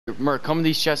Merc, come to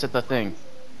these chests at the thing.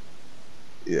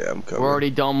 Yeah, I'm coming. We're already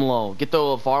dumb low. Get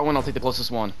the far one, I'll take the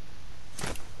closest one.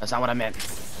 That's not what I meant.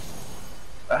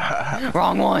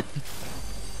 Wrong one.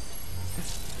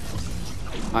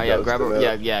 Oh yeah, grab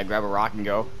a grab a rock and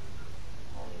go.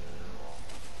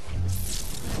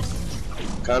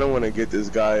 Kind of want to get this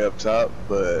guy up top,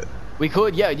 but we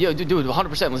could, yeah, dude,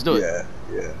 100%. Let's do it.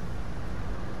 Yeah.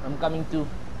 I'm coming too.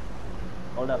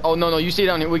 Hold up. Oh no, you stay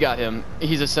down here. We got him.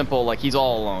 He's a simple, like he's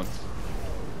all alone.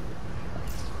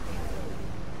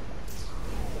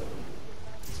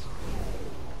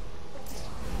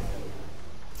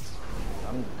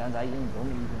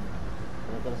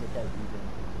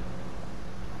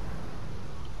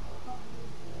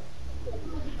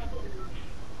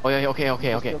 Oh yeah,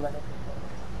 okay.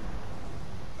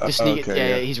 Just sneak it.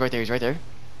 Yeah, he's right there.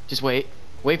 Just wait.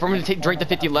 Wait for him to drink the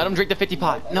 50. Let him drink the 50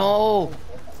 pot. No.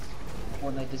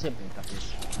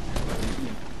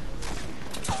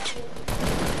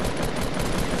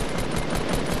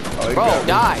 Bro,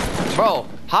 die. Bro,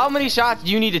 how many shots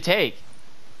do you need to take?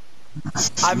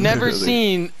 I've never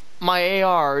seen my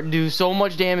AR do so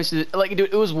much damage to like,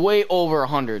 dude, it was way over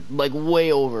 100. Like,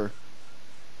 way over.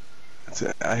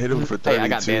 I hit him for 32. Hey, I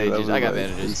got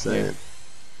bandages. Here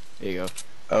you go.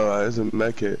 Oh, there's a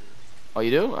med kit. Oh,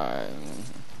 you do? Alright.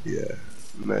 Yeah,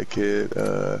 med kit.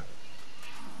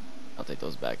 I'll take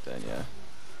those back then, yeah.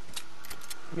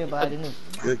 Yeah, but I didn't.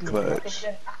 Good clutch.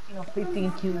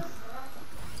 15 kills.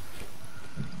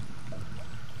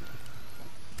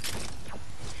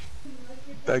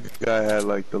 That guy had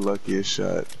like the luckiest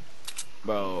shot.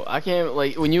 Bro, I can't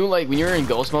like when you're in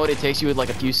ghost mode, it takes you like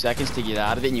a few seconds to get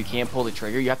out of it, and you can't pull the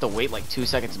trigger. You have to wait like 2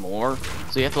 seconds more,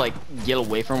 so you have to like get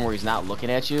away from where he's not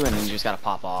looking at you, and then you just gotta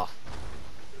pop off.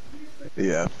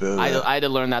 Yeah, I feel that. I had to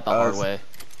learn that the hard way.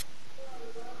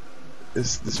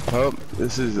 This pump.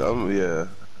 This is yeah.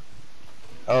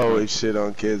 I always shit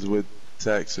on kids with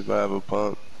techs if I have a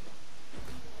pump.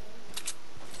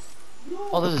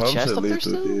 Oh, there's a chest up there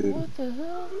still? Dude. What the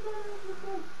hell?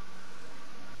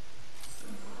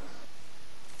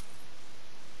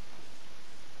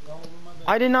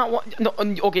 I did not want. No,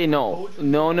 okay, no.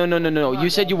 You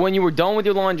said when you were done with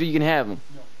your laundry, you can have them.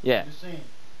 No, yeah. I'm just saying.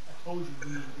 I told you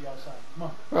we need to be outside. Come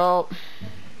on. Bro,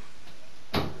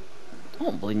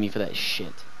 don't blame me for that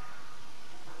shit.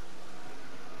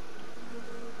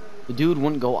 The dude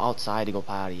wouldn't go outside to go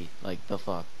potty. Like the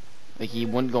fuck. Like he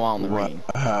wouldn't go out in the rain.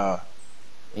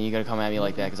 And you gotta come at me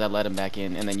like that because I let him back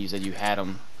in, and then you said you had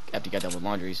him after you got done with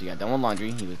laundry. So you got done with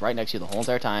laundry. He was right next to you the whole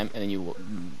entire time, and then you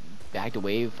backed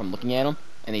away from looking at him,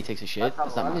 and he takes a shit.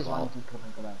 That's not my fault.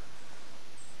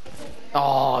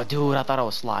 Oh, dude, I thought I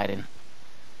was sliding.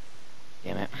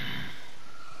 Damn it.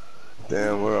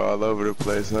 Damn, we're all over the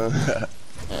place, huh?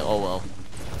 Yeah, oh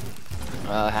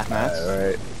well. Half mats.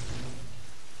 Alright.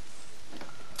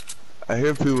 I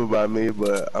hear people by me,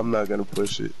 but I'm not gonna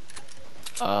push it.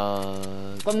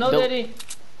 Come now, daddy.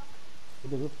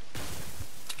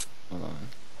 Hold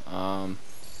on.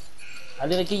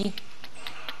 Ada lagi.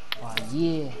 Wah,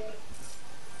 yeah.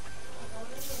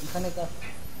 Ikan itu.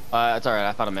 It's alright.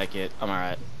 I found a med kit. I'm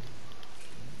alright.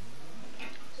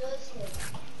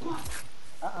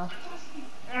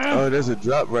 Oh, there's a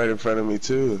drop right in front of me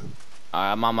too.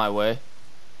 Alright, I'm on my way.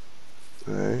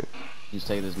 Alright. Just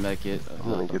take this med kit.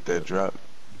 I'm gonna get that drop.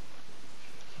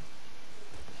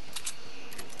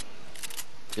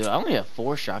 Dude, I only have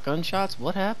 4 shotgun shots.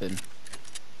 What happened?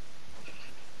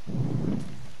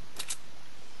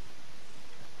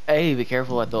 Hey, be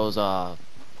careful at those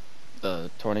the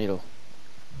tornado,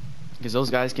 because those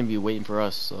guys can be waiting for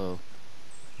us. So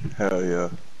hell yeah.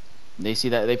 They see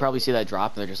that, they probably see that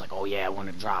drop, and they're just like, oh yeah, when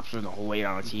it drops, we're gonna wait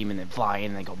on a team and then fly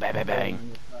in and then go bang bang bang.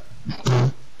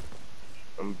 I'm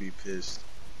gonna be pissed.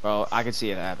 Bro, I can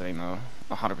see it happening though,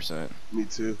 100%. Me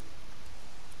too.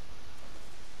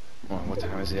 Well, what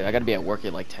time is it? I gotta be at work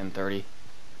at like 10:30,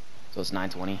 so it's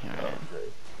 9:20. Alright.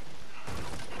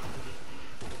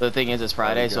 But the thing is, it's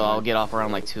Friday, so I'll get off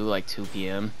around like 2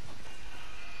 p.m.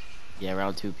 Yeah,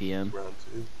 around 2 p.m. Round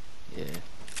 2. Yeah,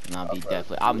 and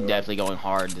I'm definitely going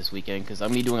hard this weekend because I'm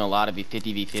gonna be doing a lot of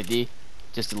 50v50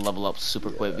 just to level up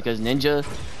super quick, because Ninja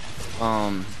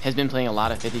has been playing a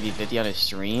lot of 50v50 on his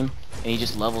stream, and he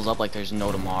just levels up like there's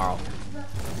no tomorrow.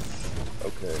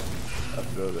 Okay, I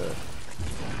feel that.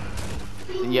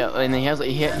 Yeah, and he has like,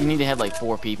 you need to have like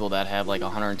 4 people that have like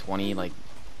 120 like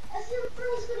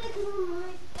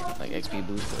XP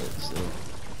boost, but still.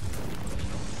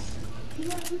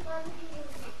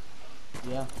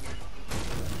 Yeah.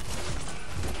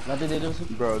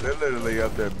 Bro, they're literally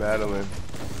up there battling.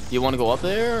 You want to go up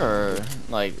there, or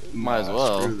like might as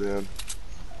well? Screw them.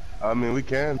 I mean, we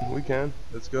can.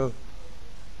 Let's go.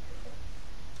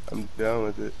 I'm down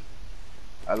with it.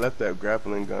 I left that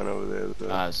grappling gun over there. Though.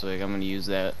 Alright, so I'm gonna use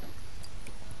that.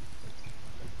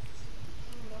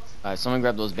 Alright, someone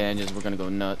grab those bandages. We're gonna go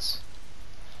nuts.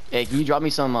 Hey, can you drop me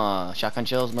some shotgun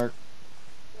shells, Merc?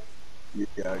 Yeah,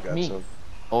 I got Me. some.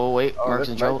 Oh wait, Oh, Merc's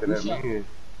in trouble. me.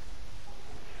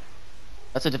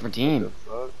 That's a different What team. the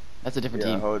fuck? That's a different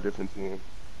Yeah, a team. whole different team.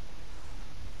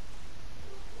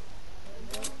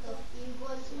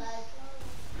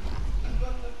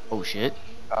 Oh shit.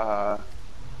 They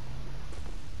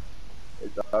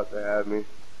thought they had me.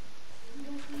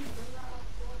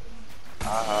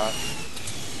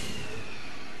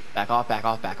 Back off, back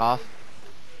off, back off.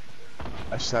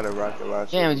 I shot a rocket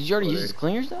launcher. Damn, did you already before use the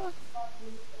clingers, dog?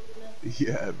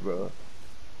 Yeah, bro.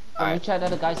 Let me try the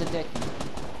other guy's attack.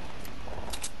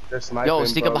 They're sniping, Yo,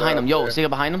 stick up bro, behind they're him. Yo, there. stick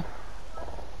up behind him.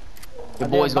 Your Are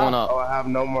they boy's going above? Oh, up. I have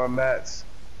no more mats.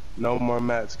 No more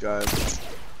mats, guys.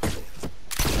 I'm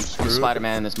screwed.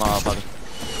 Spider-Man in this motherfucker.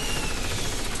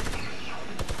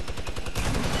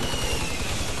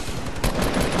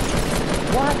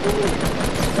 What?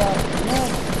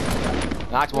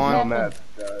 No. Knocked No one. mats,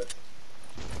 guys.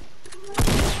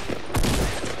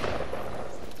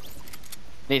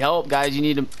 Need help, guys. You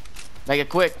need to make it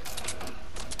quick.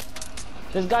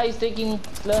 This guy is taking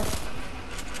slow.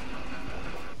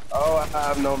 Oh, I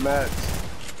have no mats.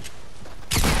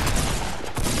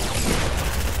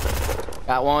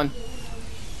 Got one.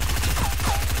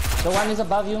 The one is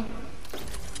above you.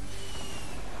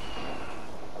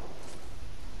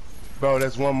 Bro,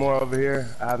 there's one more over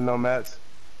here. I have no mats.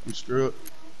 I'm screwed.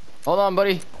 Hold on,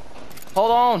 buddy.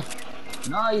 Hold on.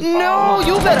 Nice. No,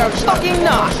 you better fucking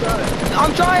not.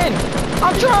 I'm trying.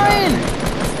 I'm trying.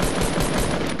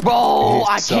 Bro, It's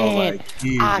I so, can't. like,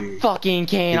 easy. I fucking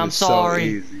can't. I'm It's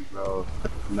sorry. So easy, bro.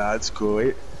 Nah, it's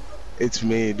cool. It's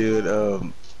me, dude.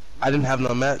 I didn't have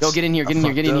no mats. Yo, get in here. Get in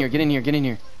here. Get in here. Get in here. Get in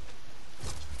here.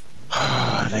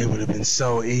 They would have been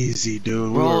so easy,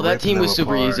 dude. Bro, that team was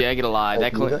super easy. I get a lie.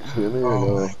 That Oh my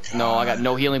God. no, I got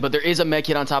no healing, but there is a med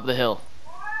kit on top of the hill.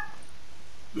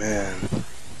 Man.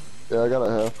 Yeah, I got a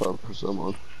half up for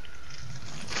someone.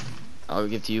 I'll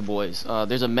give it to you boys.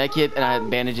 There's a med kit and I have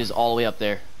bandages all the way up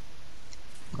there.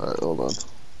 Alright, hold on.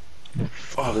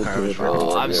 Fuck, Did I was you- wrong.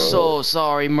 Oh, I'm yeah. so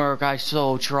sorry, Merc. I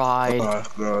so tried.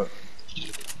 God.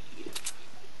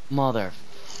 Mother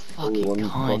fucking One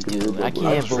cunt, fucking dude. I reboot. I can't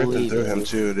was ripping believe through it. him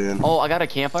too, dude. Oh, I got a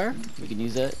campfire. We can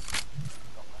use that.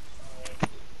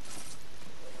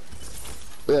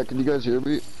 Yeah, can you guys hear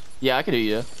me? Yeah, I could do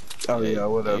you. Oh yeah,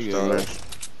 what There up, you go. Stoner?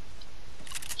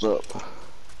 What's up?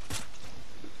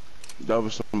 That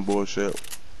was some bullshit.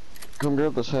 Come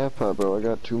grab this half pipe, bro. I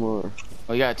got 2 more.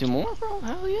 Oh, you got 2 more, bro?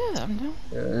 Hell yeah, I'm down.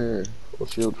 Yeah, here. Full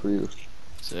shield for you.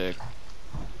 Sick.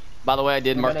 By the way, I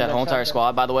did mark that whole entire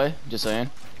squad, by the way. Just saying.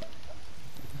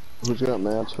 Who's got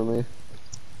mats for me?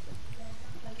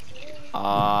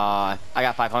 I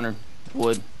got 500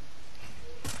 wood.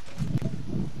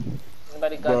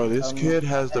 Anybody got, Bro, this kid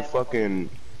has the fucking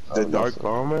the dark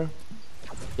armor.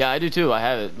 Yeah, I do too. I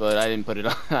have it, but I didn't put it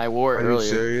on. I wore it Are you earlier.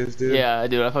 serious, dude? Yeah, I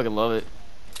do. I fucking love it.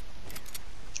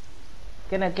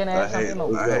 Can I I have hate,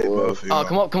 something? I hate both of you.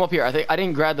 Oh, come up here. I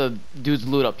didn't grab the dude's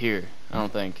loot up here. I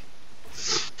don't think.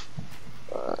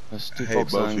 Let's I do hate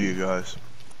focus both on. of you guys.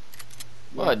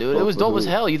 What, dude? It was dope as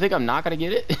hell. You think I'm not gonna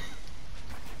get it?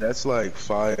 That's like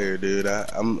fire, dude.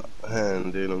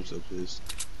 Man, dude, I'm so pissed.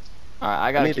 Alright, I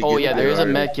I got. need to Oh get yeah, there is a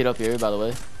already. med kit up here, by the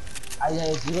way. I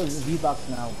have 0 V-Bucks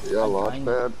now. Yeah, I'm launch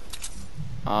trying.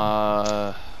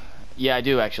 pad. Yeah, I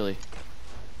do actually.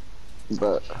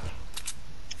 But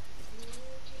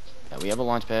Yeah, we have a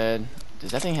launch pad.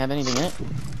 Does that thing have anything in it?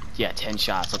 Yeah, 10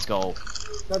 shots. Let's go.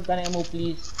 Shotgun ammo,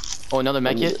 please. Oh, another I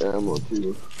med need kit. ammo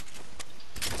too.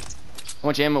 How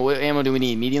much ammo? What ammo do we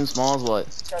need? Medium, smalls, what?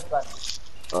 Shotgun.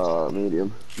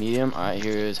 Medium. Medium. All right,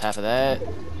 here's half of that.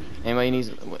 Anybody needs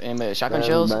shotgun And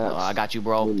shells? mats. Oh, I got you,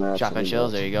 bro. Need mats, Shotgun I need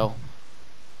shells. mats. There you go.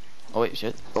 Oh wait,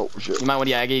 shit. Oh shit. You might want.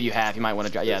 Yeah, I gave you half. You might want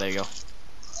to drop. Yeah, there you go. All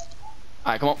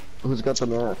right, come on. Who's got the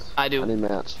mats? I do. I need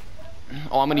mats.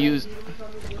 Oh, I'm gonna use.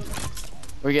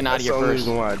 We're getting out of That's here the only first.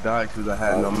 reason why I died, because I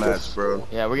had no mats, bro.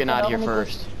 Yeah, we're getting out of here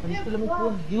first.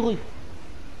 Yuri.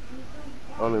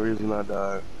 Only reason I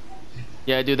died.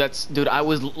 Yeah, dude, dude. I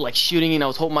was like shooting and I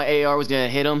was hoping my AR was gonna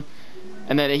hit him,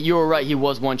 and then you were right. He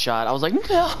was one shot. I was like,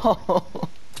 no.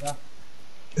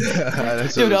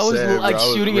 That's Dude, what I was saying, like bro. I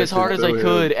was shooting as hard as I ripping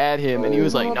through could him. at him, and he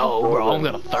was like, no, bro, I'm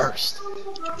gonna thirst.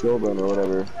 Children or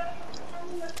whatever.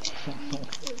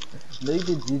 Leuk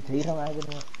dit je tegen mij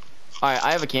gedaan. Alright,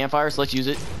 I have a campfire, so let's use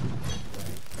it.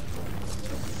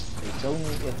 Ik zo niet,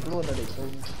 ik verloor dat ik zo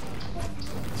niet.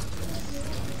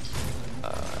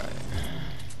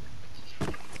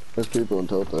 There's people in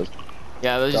Tilted.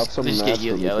 Yeah, let's just get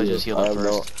healed. Yeah, let's just heal up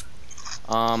first.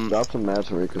 Drop some mats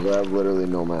for me, because I have literally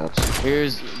no mats.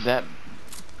 Here's that.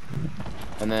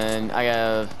 And then I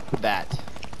have that.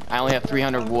 I only have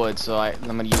 300 wood, so I'm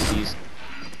gonna use these.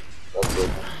 That's good.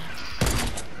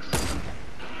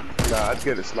 Nah, I'd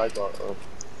get a sniper.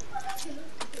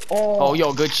 Oh,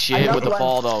 yo, good shit with the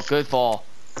fall though. Good fall.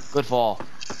 Good fall.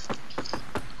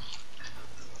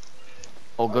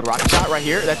 Oh, good rocket shot right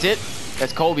here. That's it.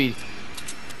 That's Kobe.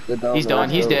 He's done.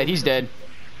 He's dead. He's dead.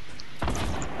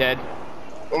 Dead.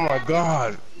 Oh my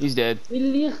god. He's dead.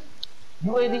 Really?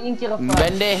 Doe je die één keer op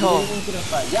Bendejo.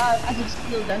 Ja, als ik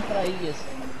speel, dan krijg je yes.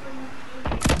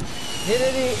 Nee,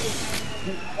 nee, nee.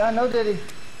 Ja, no, daddy.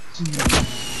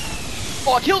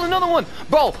 Oh, I killed another one.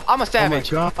 Bro, I'm a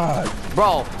savage. Oh my god.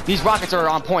 Bro, these rockets are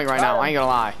on point right now. I ain't gonna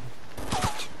lie.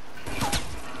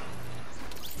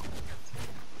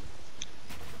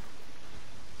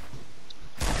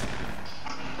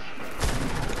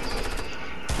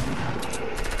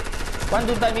 One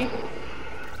dude by me.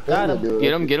 Got him.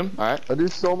 Get him, get him. All right. I do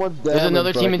so much damage. There's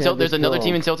another team in Tilted. There's another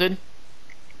team in Tilted.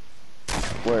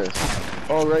 Where?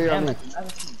 Oh, right here on me.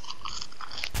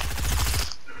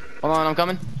 Hold on, I'm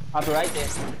coming. I'll be right there.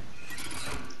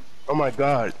 Oh my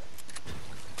god.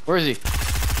 Where is he?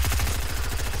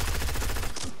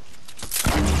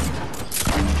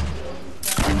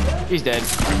 He's dead.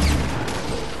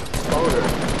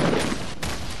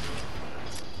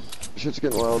 Shit's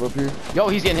getting wild up here. Yo,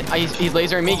 he's getting. He's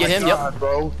lasering me. Get him. God, Yep.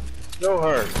 bro. Kill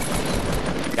her.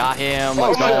 Got him. Oh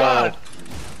Let's my go. god.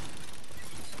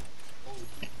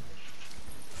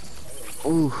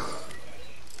 Ooh.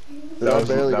 Dude, I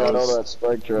barely got all that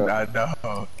spike trap. I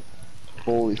know.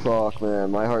 Holy fuck,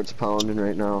 man. My heart's pounding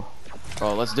right now.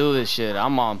 Bro, let's do this shit.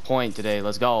 I'm on point today.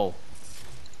 Let's go.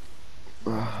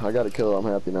 I got a kill. I'm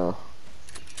happy now.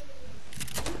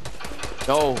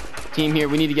 Go, team here.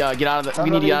 We need to get out of the. We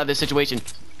need to get out of this situation.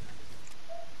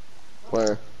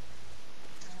 Where?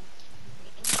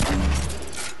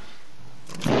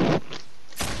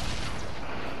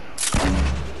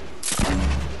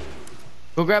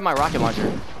 Go grab my rocket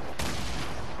launcher.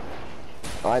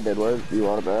 I did. Where? Do you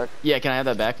want it back? Yeah, can I have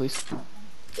that back, please?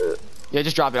 Yeah,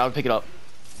 just drop it. I'll pick it up.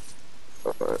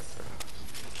 Alright.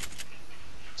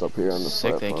 It's up here on the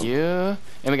Sick, platform. thank you. And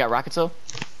we got rockets though.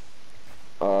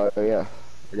 Yeah.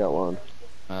 I got one.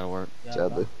 That'll work.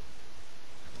 Sadly.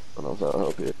 I don't know if that'll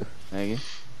help you. Thank you.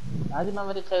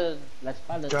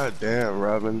 God damn,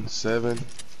 Robin. 7.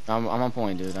 I'm on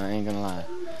point, dude. I ain't gonna lie.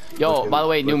 Yo, Looking- by the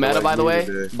way, new looking meta. like By the me way,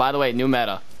 today. by the way, new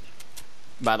meta.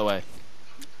 By the way,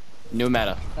 new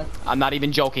meta. I'm not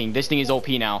even joking. This thing is OP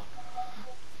now.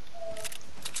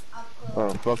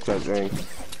 Oh, fuck that thing.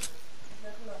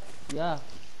 Yeah.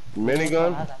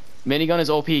 Minigun? Minigun is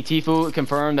OP. Tifu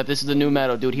confirmed that this is the new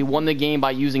meta, dude. He won the game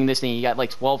by using this thing. He got like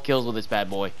 12 kills with this bad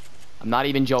boy. I'm not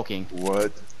even joking.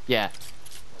 What? Yeah,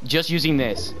 just using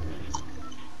this.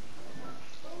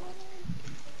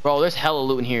 Bro, there's hella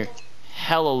loot in here.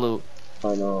 Hella loot.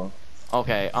 I know.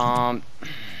 Okay, okay, I'm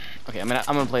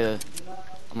gonna play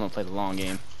the long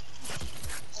game.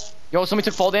 Yo, somebody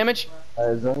took fall damage.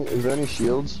 Is there any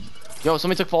shields? Yo,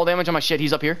 somebody took fall damage on my shit.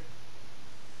 He's up here.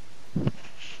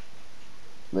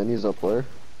 Then he's up where?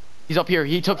 He's up here.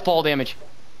 He took fall damage.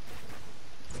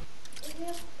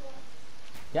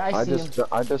 Yeah, I see him.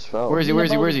 I just fell. Where is he? Where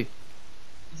is he? Where is he?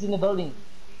 He's in the building.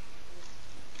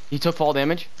 He took fall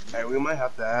damage. Hey, we might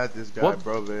have to add this guy, What?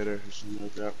 Bro Vader, or something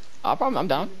like that. I'm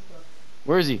down.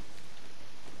 Where is he?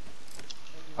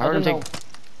 I heard him don't take. know.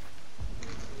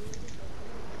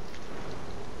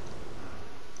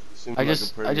 Seems I like a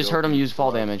just pretty heard him OP use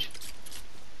fall squad. damage.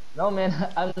 No, man,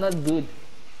 I'm not good.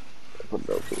 Put it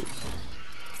up, please.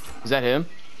 Is that him?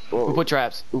 Whoa. Who put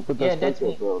traps? Who put Yeah, that that's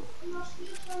spike me. up,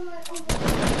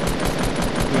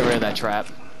 Get rid of that trap.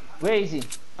 Where is he?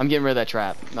 I'm getting rid of that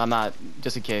trap. I'm not,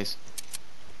 just in case.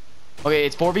 Okay,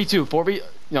 it's 4v2. 4v.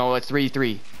 No, it's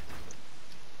 3-3.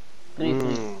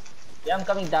 3-3. Yeah, I'm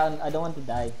coming down. I don't want to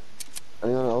die.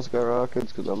 Anyone else got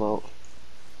rockets? Cause I'm out.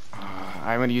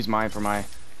 I'm gonna use mine for my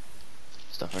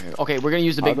stuff right here. Okay, we're gonna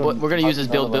use the big. I don't- We're gonna use this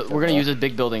I build. don't like We're gonna that. use this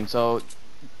big building. So,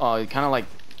 kind of like.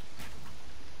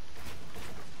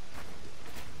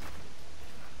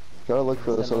 Gotta look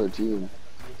for this other team.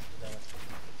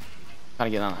 Kind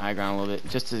of get on high ground a little bit,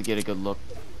 just to get a good look.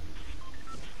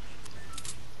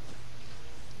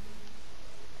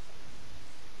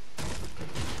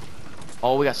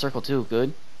 Oh, we got circle too.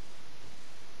 Good.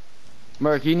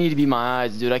 Merc, you need to be my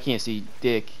eyes, dude. I can't see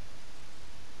dick.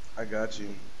 I got you.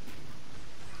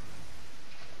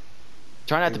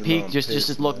 Try not to Even peek. though I'm Just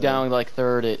pissed, look man. down, like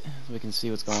third it, so we can see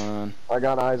what's going on. I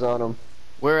got eyes on him.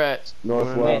 We're at.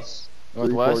 Northwest.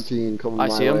 Northwest. 314 coming I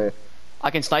my see him. way.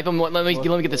 I can snipe him. Let me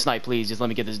get the snipe, please. Just let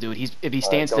me get this dude. If he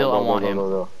stands Alright, still, go, I want him.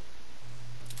 go.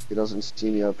 He doesn't see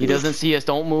me up He here. doesn't see us.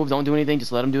 Don't move. Don't do anything.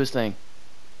 Just let him do his thing.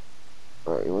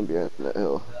 Alright, he went behind that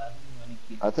hill.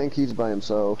 I think he's by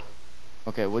himself.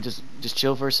 Okay, we'll just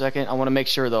chill for a second. I want to make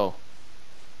sure though.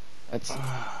 That's.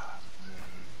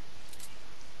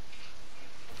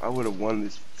 I would have won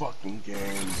this fucking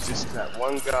game. Just that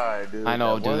one guy, dude. I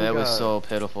know, dude. That was guy. so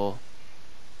pitiful.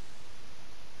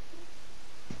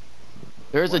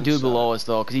 There's a One dude shot. below us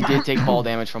though, because he did take fall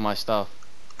damage from my stuff.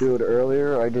 Dude,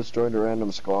 earlier I just joined a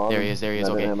random squad. There he is. There he is.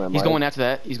 and I Okay, didn't have my he's mic. going after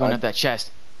that. He's going after that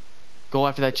chest. Go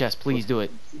after that chest. Please do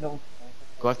it. Go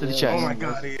after the Oh chest. my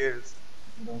god, he is.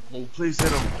 Please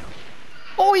hit him.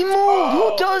 Oh, he moved.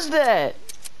 Who does that?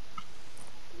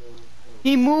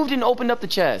 He moved and opened up the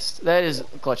chest. That is a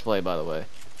clutch play, by the way.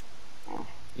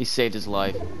 He saved his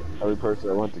life. Every person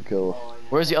I want to kill.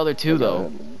 Where's the other two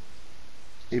though?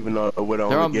 Even though I would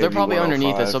only They're probably give you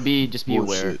underneath us, 105. so just be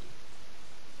aware. Bullshit.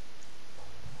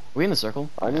 Are we in the circle?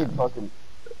 I need fucking...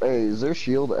 Hey, is there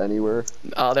shield anywhere?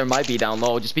 There might be down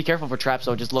low. Just be careful for traps,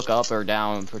 though. Just look up or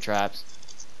down for traps.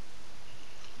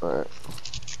 Alright.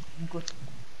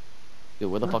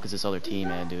 Dude, where the fuck is this other team,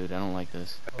 man, dude? I don't like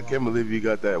this. I can't believe you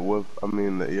got that wolf. I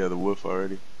mean, the wolf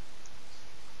already.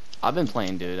 I've been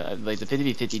playing, dude. Like, the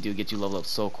 50v50 dude gets you leveled up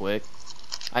so quick.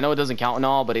 I know it doesn't count and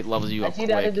all, but it levels you I up see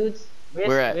the other quick. dudes. West,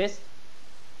 Where at? West.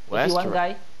 I West? see one or-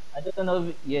 guy. I don't know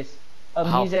if, yes.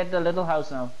 How- He's at the little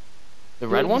house now. The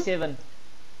red one?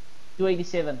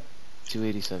 287.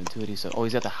 287, 287. Oh,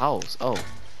 he's at the house. Oh.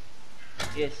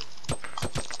 Yes. Oh,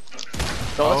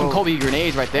 that's some Oh. Kobe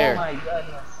grenades right Oh there. my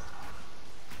goodness.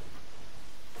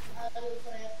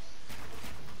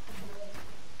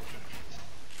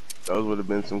 Those would have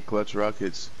been some clutch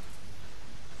rockets.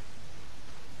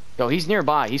 Yo, he's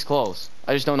nearby. He's close.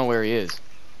 I just don't know where he is.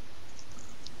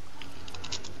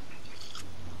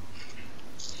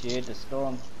 Shit, the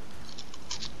storm.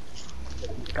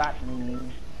 Got me.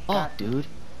 Fuck, dude.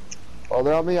 Oh,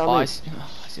 they're on me, Oh, on I me.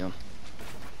 see him.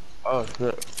 Oh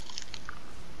shit.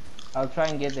 I'll try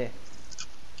and get there.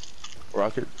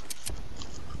 Rocket.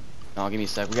 No, give me a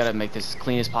sec. We gotta make this as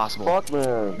clean as possible. Fuck,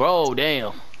 man. Bro,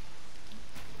 damn.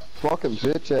 Fucking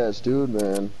bitch ass dude,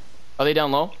 man. Are they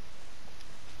down low?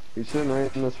 He's sitting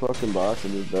right in this fucking box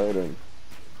and he's dying.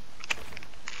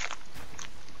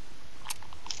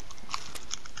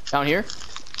 Down here?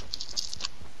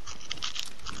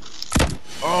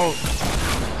 Oh.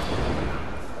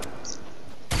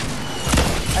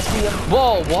 I see him.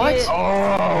 Whoa, what? Shit.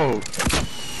 Oh.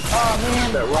 Oh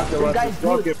man. That rocket, The guy's good.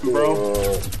 rocket, bro.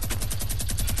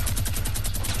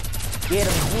 Get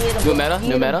him. New meta? Get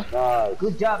New him. meta? Nice.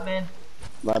 Good job, man.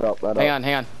 Light up, light up.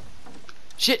 Hang on.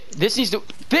 Shit, this needs to...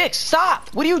 Fix, stop!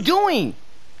 What are you doing?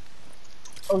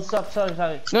 Oh, stop. Sorry.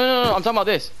 No, I'm talking about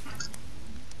this.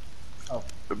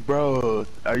 Bro,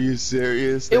 are you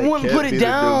serious? It That wouldn't can't put it be the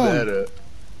new down. meta.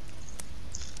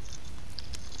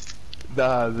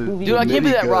 Nah, the Dude, I can't believe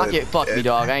that minigun. rocket fucked me,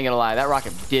 dog. I ain't gonna lie. That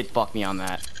rocket did fuck me on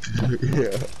that.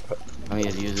 Yeah. I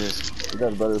need to use this. You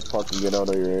guys better fucking get out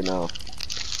of here right now.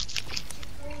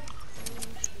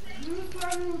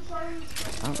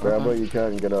 Oh, Grab okay. what you can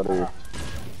and get out of here.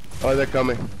 Oh, they're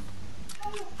coming.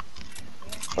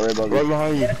 Alright, buddy. Right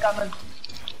behind you. They're coming.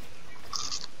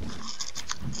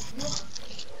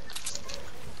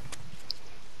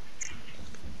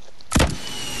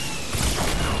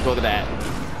 Look at that.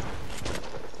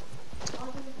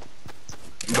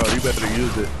 Bro, you better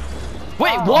use it.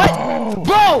 Wait, what?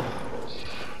 Bro!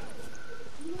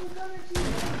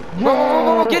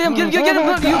 Bro, get him.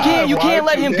 You can't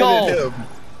let him go.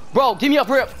 Bro, give me up,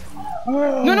 rip.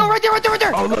 No, right there.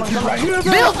 Oh, look, he's right here.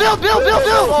 Build.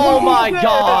 Oh my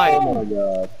god. Oh my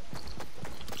god.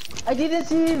 I didn't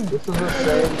see him. This is the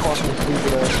same fucking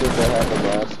stupid ass shit that happened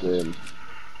last game.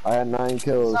 I had 9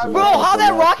 kills. and Bro, I how fucking that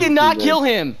lost rocket two not games. kill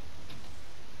him?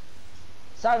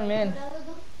 Sorry, man.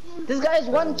 This guy has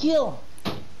 1 kill.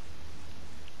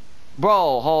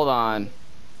 Bro, hold on.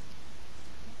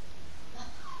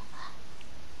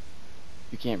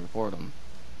 You can't report him.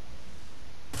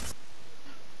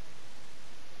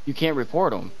 You can't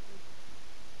report him.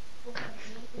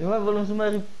 Yung belum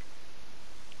semua.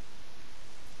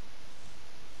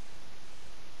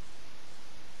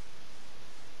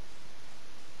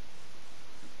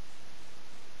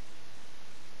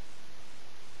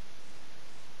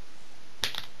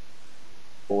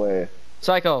 Away.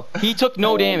 Psycho, he took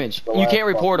no damage. You can't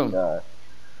report him.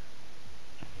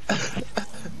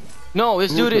 No,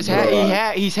 this dude is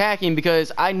he's hacking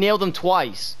because I nailed him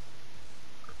twice.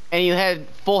 And he had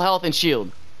full health and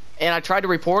shield. And I tried to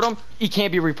report him, he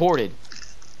can't be reported.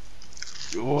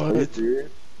 What?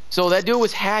 So that dude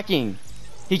was hacking.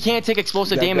 He can't take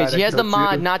explosive That guy damage. that He has the killed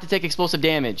mod you? not to take explosive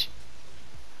damage.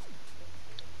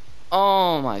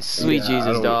 Oh my sweet Yeah,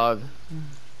 Jesus, dog.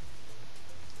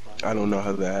 I don't know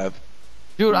how that happened.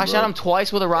 Dude, I bro. shot him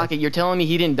twice with a rocket. You're telling me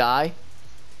he didn't die?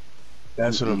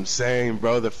 That's what I'm saying,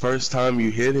 bro. The first time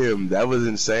you hit him, that was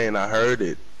insane. I heard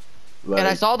it. Like, And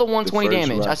I saw the 120 the first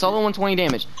damage. I saw the rocket. 120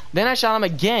 damage. Then I shot him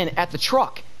again at the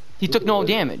truck. He took no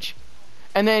damage.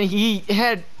 And then he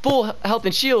had full health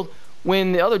and shield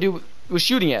when the other dude was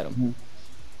shooting at him.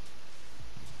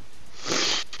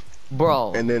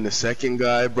 Bro. And then the second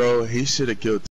guy, bro, he should have killed